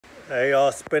Hey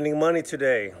y'all, spending money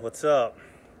today. What's up?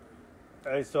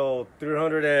 Hey, so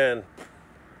 $315.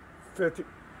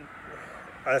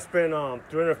 I spent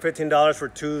 $315 for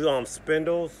two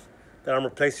spindles that I'm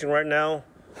replacing right now.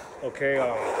 Okay,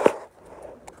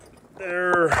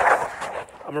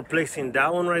 I'm replacing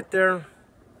that one right there,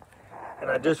 and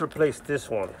I just replaced this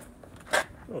one.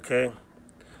 Okay.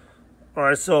 All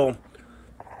right, so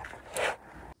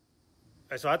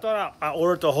I thought I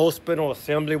ordered the whole spindle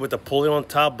assembly with the pulley on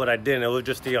top, but I didn't. It was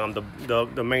just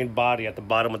the main body at the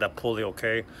bottom of that pulley,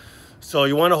 okay? So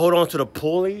you want to hold on to the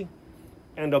pulley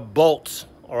and the bolts,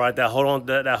 all right, that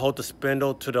hold the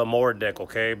spindle to the mower deck,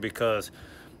 okay? Because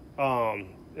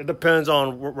it depends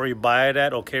on where you buy it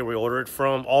at, okay, where you order it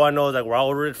from. All I know is that where I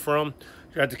ordered it from,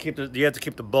 you have to keep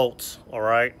the bolts, all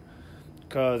right?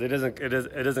 Because it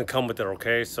doesn't come with it,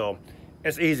 okay? So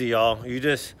it's easy, y'all. You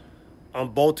just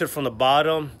unbolt it from the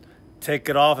bottom, take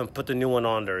it off, and put the new one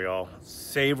on there, y'all.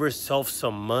 Save yourself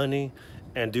some money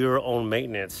and do your own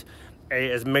maintenance. Hey,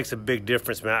 it makes a big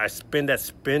difference, man. I spin that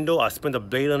spindle, I spin the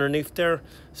blade underneath there.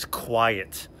 It's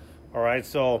quiet. All right,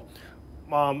 so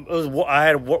I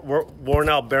had worn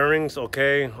out bearings,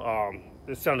 okay.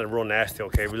 It sounded real nasty,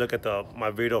 okay. If you look at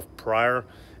my video prior,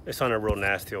 it sounded real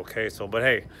nasty, okay. So, but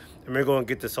hey, let me go and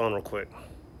get this on real quick.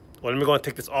 Well, let me go and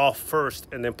take this off first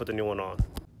and then put the new one on.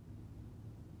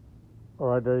 All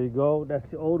right, there you go. That's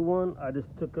the old one. I just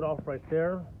took it off right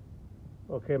there.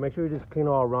 Okay, make sure you just clean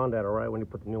all around that, all right, when you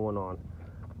put the new one on.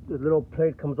 The little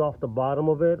plate comes off the bottom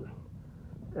of it,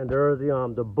 and there are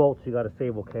the bolts you got to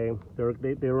save, okay?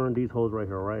 They're in these holes right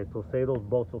here, right? So save those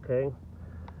bolts, okay?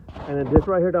 And then this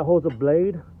right here that holds the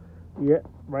blade, yeah,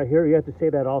 right here, you have to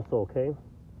save that also, okay?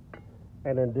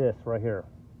 And then this right here,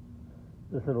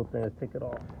 this little thing, let's take it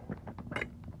off.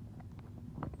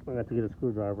 I got to get a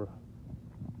screwdriver.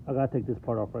 I gotta take this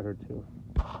part off right here too.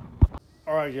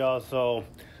 All right, y'all, so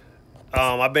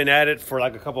I've been at it for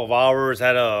like a couple of hours.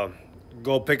 Had to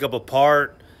go pick up a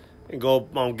part and go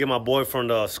get my boy from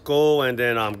the school, and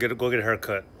then go get a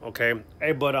haircut, okay?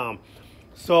 Hey, but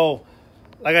so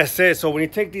like I said, so when you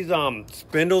take these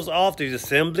spindles off, these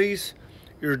assemblies,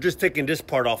 you're just taking this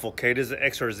part off, okay? This is an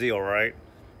XRZ, all right?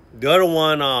 The other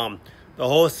one, the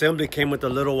whole assembly came with the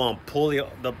little pulley,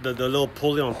 the little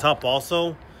pulley on top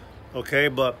also. Okay,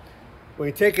 but when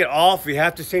you take it off, you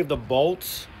have to save the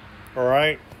bolts, all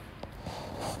right?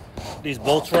 These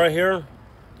bolts right here,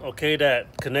 okay,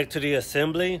 that connect to the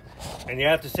assembly, and you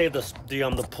have to save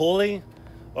the pulley,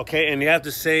 okay, and you have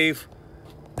to save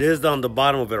this on the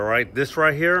bottom of it, all right? This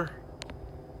right here,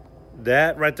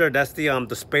 that right there, that's the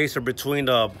spacer between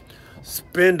the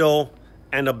spindle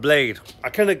and the blade. I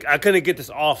couldn't get this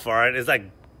off, all right? It's like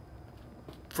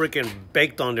freaking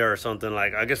baked on there or something,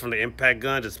 like I guess from the impact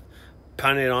gun, just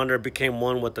pounded it on there, became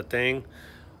one with the thing.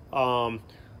 I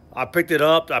picked it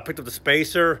up. I picked up the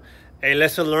spacer. Hey,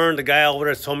 lesson learned. The guy over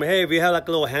there told me, hey, if you have like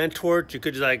a little hand torch, you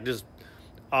could just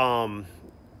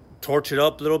torch it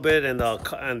up a little bit, and the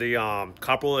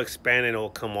copper will expand and it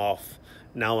will come off.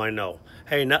 Now I know.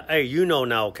 Hey, hey, you know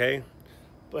now, okay?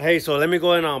 But hey, so let me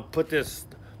go ahead and put this.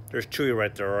 There's Chewy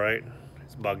right there, all right?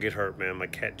 It's about to get hurt, man. My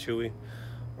cat Chewy.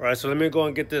 All right, so let me go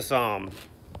and get this. It's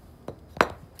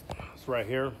right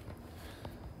here.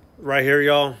 Right here,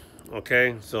 y'all.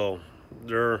 Okay, so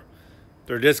they're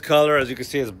this color, as you can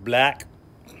see, is black.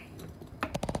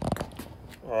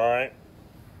 All right,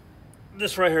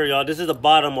 this right here, y'all, this is the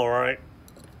bottom, all right?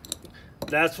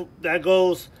 That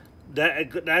goes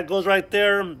right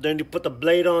there. Then you put the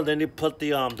blade on, then you put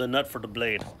the nut for the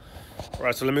blade. All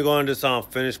right, so let me go and just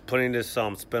finish putting this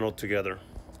spindle together.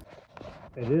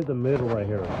 It is the middle right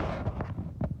here.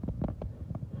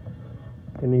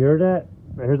 Can you hear that?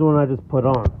 Here's the one I just put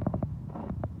on.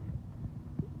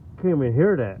 Can't even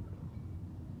hear that.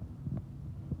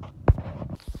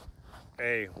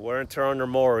 Hey, wear and tear on your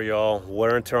mower, y'all.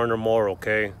 Wear and tear on your mower,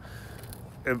 okay?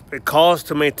 It costs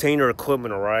to maintain your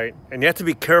equipment, all right? And you have to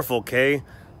be careful, okay?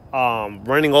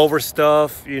 Running over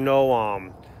stuff, you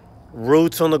know,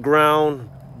 roots on the ground,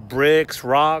 bricks,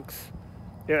 rocks.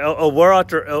 Yeah, it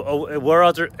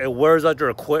wears out your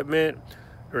equipment,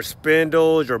 your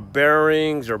spindles, your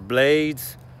bearings, your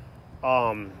blades,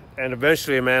 and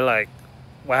eventually, man, like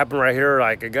what happened right here,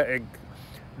 like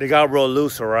they got real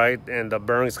loose, all right, and the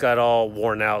bearings got all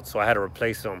worn out, so I had to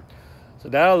replace them. So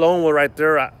that alone was right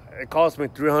there. It cost me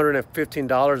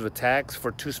 $315 with tax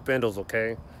for two spindles,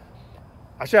 okay?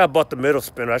 I should have bought the middle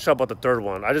spindle. I should have bought the third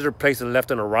one. I just replaced the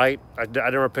left and the right. I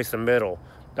didn't replace the middle.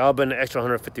 That would have been an extra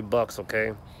 $150,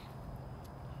 okay?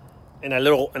 And that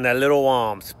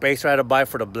little spacer I had to buy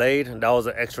for the blade, that was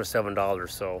an extra $7.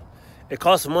 So it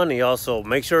costs money also.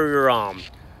 Make sure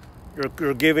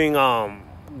you're giving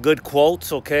good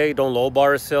quotes, okay? Don't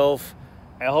lowbar yourself.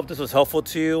 I hope this was helpful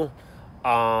to you.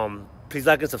 Please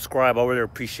like and subscribe. I really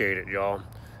appreciate it, y'all.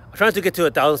 I'm trying to get to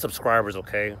 1,000 subscribers,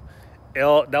 okay?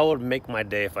 That would make my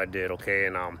day if I did, okay?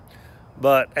 And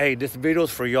but hey, this video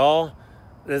is for y'all.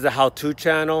 This is a how-to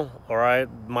channel, all right?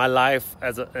 My life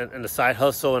as in a side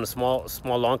hustle and a small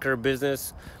lawn care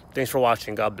business. Thanks for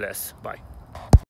watching. God bless. Bye.